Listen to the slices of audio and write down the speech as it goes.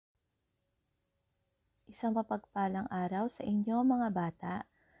Isang mapagpalang araw sa inyo mga bata.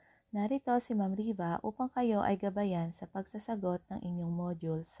 Narito si Ma'am Riva upang kayo ay gabayan sa pagsasagot ng inyong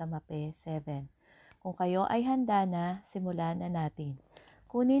module sa MAPE 7. Kung kayo ay handa na, simulan na natin.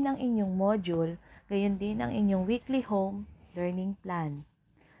 Kunin ang inyong module, gayon din ang inyong weekly home learning plan.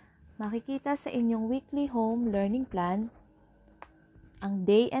 Makikita sa inyong weekly home learning plan ang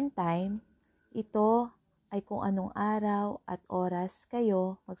day and time. Ito ay kung anong araw at oras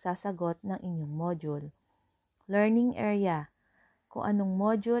kayo magsasagot ng inyong module. Learning area, kung anong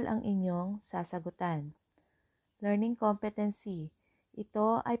module ang inyong sasagutan. Learning competency,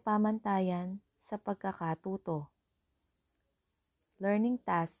 ito ay pamantayan sa pagkakatuto. Learning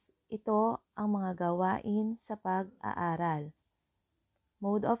task, ito ang mga gawain sa pag-aaral.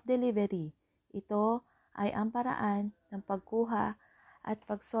 Mode of delivery, ito ay ang paraan ng pagkuha at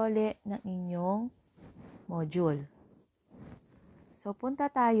pagsoli ng inyong module. So,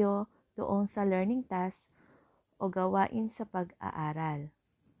 punta tayo doon sa learning task o gawain sa pag-aaral.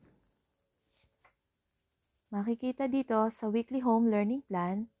 Makikita dito sa weekly home learning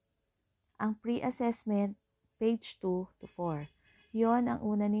plan, ang pre-assessment, page 2 to 4. Yon ang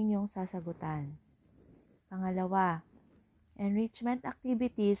una ninyong sasagutan. Pangalawa, enrichment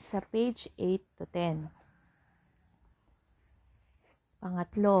activities sa page 8 to 10.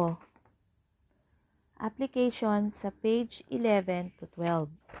 Pangatlo, application sa page 11 to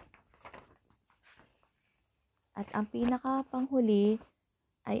 12. At ang pinakapanghuli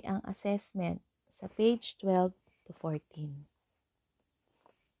ay ang assessment sa page 12 to 14.